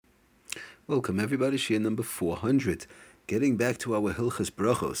Welcome everybody, Shia number 400. Getting back to our Hilchas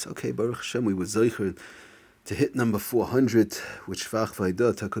Brachos. Okay, Baruch Hashem, we were zeicher to hit number 400, which Shvach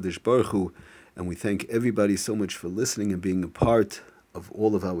Vaydat HaKadosh Baruch Hu, and we thank everybody so much for listening and being a part of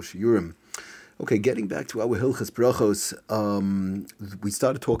all of our shiurim. Okay, getting back to our Hilchas Brachos, we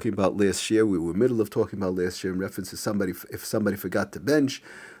started talking about last year. We were middle of talking about last year in reference to somebody, if somebody forgot to bench,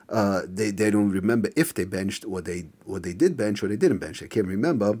 they don't remember if they benched or they did bench or they didn't bench. They can't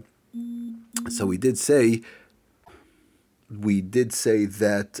remember. So we did say that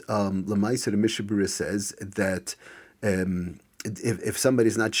Lamaisa the Mishnah Berurah says that if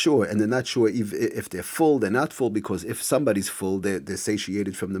somebody's not sure, and they're not sure if they're full, they're not full, because if somebody's full, they're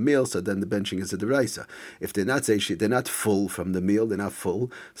satiated from the meal, so then the benching is a deraisa. If they're not satiated, they're not full from the meal, they're not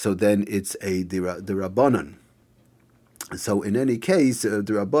full, so then it's a derabanan. So in any case, the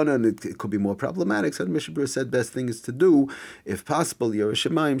Rabbanan, it could be more problematic. So the Mishnah Berurah said best thing is to do, if possible, Yerush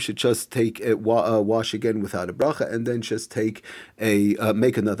Shamayim should just take wash again without a bracha, and then just take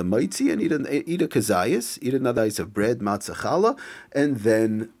make another mitzi and eat a kazayas, eat another ice of bread, matzah challah, and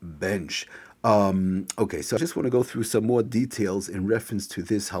then bench. Okay, so I just want to go through some more details in reference to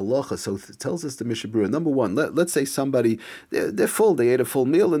this halacha. So it tells us the Mishnah Berurah, number one, let's say somebody, they're full, they ate a full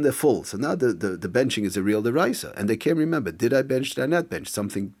meal and they're full. So now the benching is a real deraisa, and they can't remember, did I bench, did I not bench?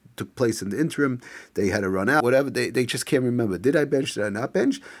 Something took place in the interim, they had to run out, whatever, they just can't remember, did I bench, did I not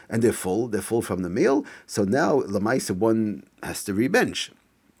bench? And they're full from the meal. So now, Lamaisa, one has to re-bench.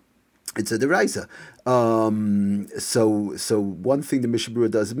 It's a deraisa. So one thing the Mishnah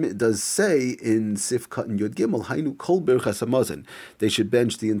Berurah does say in Sif Katan Yud Gimel, Hainu Kol Birchas Hamazon, they should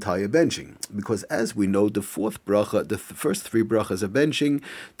bench the entire benching, because as we know, the fourth bracha, the first three brachas of benching,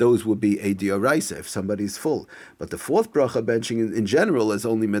 those would be a dioraisa if somebody's full. But the fourth bracha benching in general is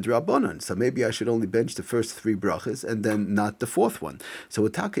only midrabanan. So maybe I should only bench the first three brachas and then not the fourth one. So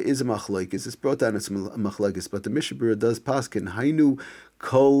Ataka is a machlokes. It's brought down as a machlokes, but the Mishnah Berurah does paskin Hainu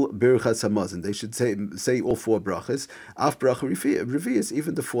Kol Birchas Hamazon. They should say all four brachas. Af bracha revius,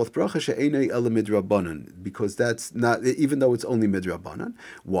 even the fourth bracha she'enei ela midrabanan, because that's not, even though it's only midrabanan.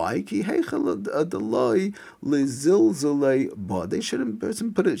 Why? Ki heichel adalai lezilzalei ba. They shouldn't be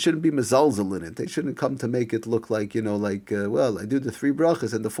mezalzel in it. They shouldn't come to make it look like, well, I do the three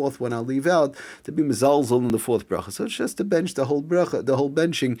brachas and the fourth one I'll leave out, to be mezalzel in the fourth bracha. So it's just to bench the whole bracha, the whole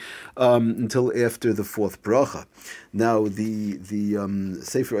benching until after the fourth bracha. Now the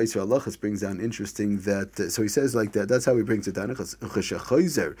Sefer Yisrael Halachos brings down interesting that, so he says like that, that's how he brings it down.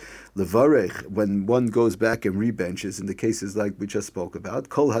 When one goes back and rebenches, in the cases like we just spoke about,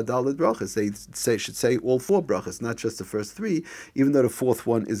 Kol Hadalad brachas, they should say all four brachas, not just the first three, even though the fourth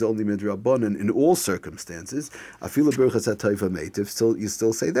one is only midrabanan in all circumstances. Afilu birchas ha'tov v'hametiv, you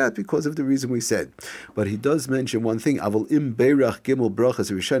still say that because of the reason we said. But he does mention one thing, Avol im beirach gimel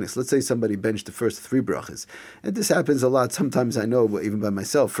brachas rishonis. Let's say somebody benched the first three brachas, and this happens a lot. Sometimes I know, even by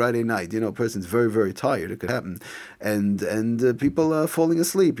myself, Friday night, a person's very, very tired. It could happen, and people are falling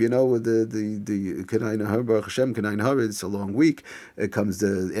asleep. The Kenai Nahar Baruch Hashem Kenai Nahar. It's a long week. It comes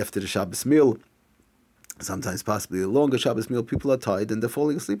after the Shabbos meal. Sometimes possibly a longer Shabbos meal, people are tired and they're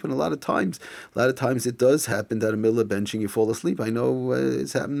falling asleep. And a lot of times it does happen that in the middle of benching you fall asleep. I know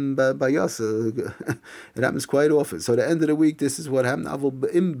it's happened by us. It happens quite often. So at the end of the week, this is what happened.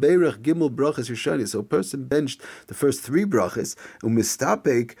 So a person benched the first three brachas,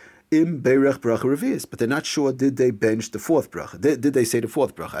 im beirach bracha revius, but they're not sure, did they bench the fourth bracha? Did they say the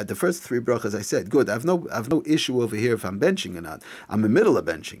fourth bracha? At the first three brachas I said, good, I've no issue over here if I'm benching or not. I'm in the middle of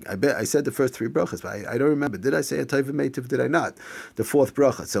benching. I said the first three brachas, but I don't remember. Did I say a ha'tov v'hametiv? Did I not? The fourth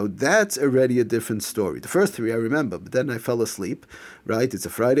bracha. So that's already a different story. The first three I remember, but then I fell asleep, right? It's a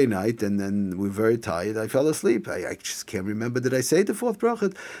Friday night, and then we're very tired. I fell asleep. I just can't remember, did I say the fourth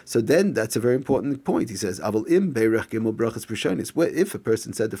bracha? So then that's a very important point. He says, Avol im beirach gimel brachas rishonis. If a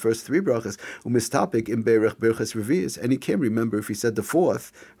person said the first three brachas, umistapik im beirach berachas revius, and he can't remember if he said the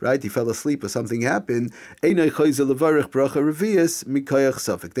fourth, right? He fell asleep or something happened. Einay chayzel levarach bracha revius mikayach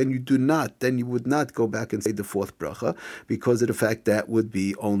safek. Then you would not go back and say the fourth bracha, because of the fact that would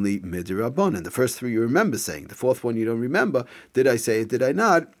be only midrabanan. The first three you remember saying, the fourth one you don't remember. Did I say it? Did I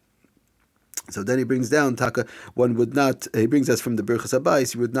not? So then he brings down taka. One would not. He brings us from the Birchas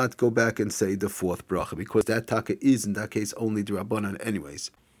Habayis. You would not go back and say the fourth bracha, because that taka is in that case only drabanan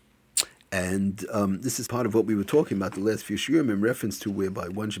anyways. And this is part of what we were talking about the last few shiurim in reference to whereby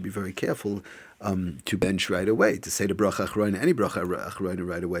one should be very careful to bench right away, to say the bracha achrayna, any bracha achrayna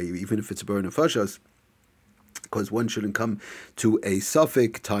right away, even if it's a burn of fashos, because one shouldn't come to a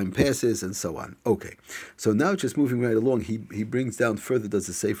suffix, time passes, and so on. Okay, so now just moving right along, he brings down further, does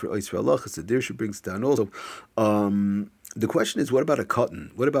the Sefer Yisrael Halachos, the Dirshu brings down also. The question is, what about a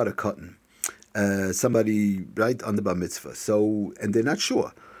cotton? What about a cotton? somebody, right, on the bar mitzvah. So, and they're not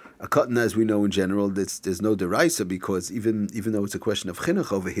sure. A cotton, as we know in general, there's no deraisa, because even though it's a question of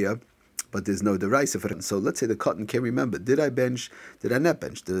chinuch over here, but there's no deraisa for it. So let's say the cotton can't remember. Did I bench? Did I not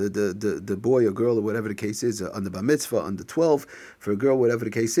bench? The boy or girl or whatever the case is, on the bar mitzvah, under 12, for a girl, whatever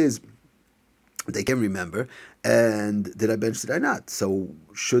the case is, they can remember. And did I bench? Did I not? So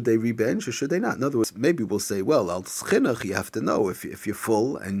should they rebench or should they not? In other words, maybe we'll say, well, al chinuch, you have to know if you're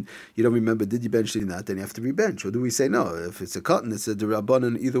full and you don't remember, did you bench, did you not? Then you have to rebench. Or do we say no? If it's a cotton, it's a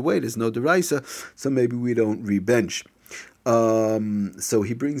derabanan. Either way, there's no deraisa, so maybe we don't rebench. So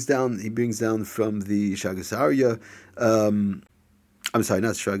he brings down from the Shagasarya. I'm sorry,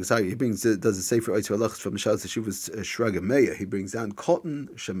 not Shragasari. He does a sefer Oitzer Halachos from Mishal Teshuvas Shraga. He brings down cotton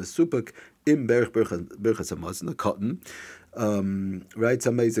shemasupik im berich berchas hamazon, a cotton, right?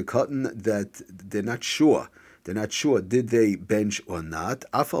 Somebody is a cotton that they're not sure. Did they bench or not?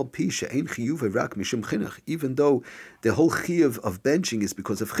 Afal pi she'ein chiyuv rak mishum chinuch. Even though the whole chiyuv of benching is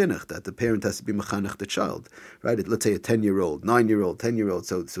because of chinuch, that the parent has to be mechanech the child, right? Let's say a 10-year-old, 9-year-old, 10-year-old.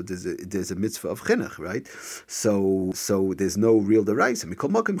 So there's a mitzvah of chinuch, right? So there's no real deraisa. Mikol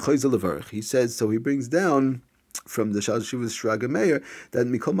makom chayzel levarich. He says, so he brings down from the Shal Shuvas Shraga Meir that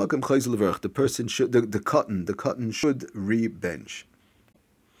mikol makom chayzel levarich. The person should, the cotton should re-bench.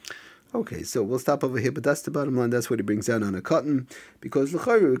 Okay, so we'll stop over here, but that's the bottom line. That's what he brings down on a cotton, because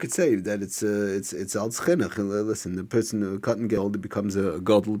l'chayru we could say that it's al chinuch. Listen, the person, a cotton get older, becomes a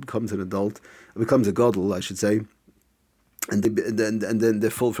gadol, becomes an adult, becomes a gadol, I should say, and then they're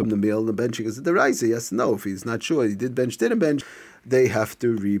full from the meal. The benching is the rise. Yes, no. If he's not sure, he did bench, didn't bench, they have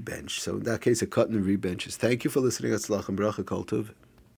to re-bench. So in that case, a cotton re-benches. Thank you for listening. Atzlach and bracha, kol tov.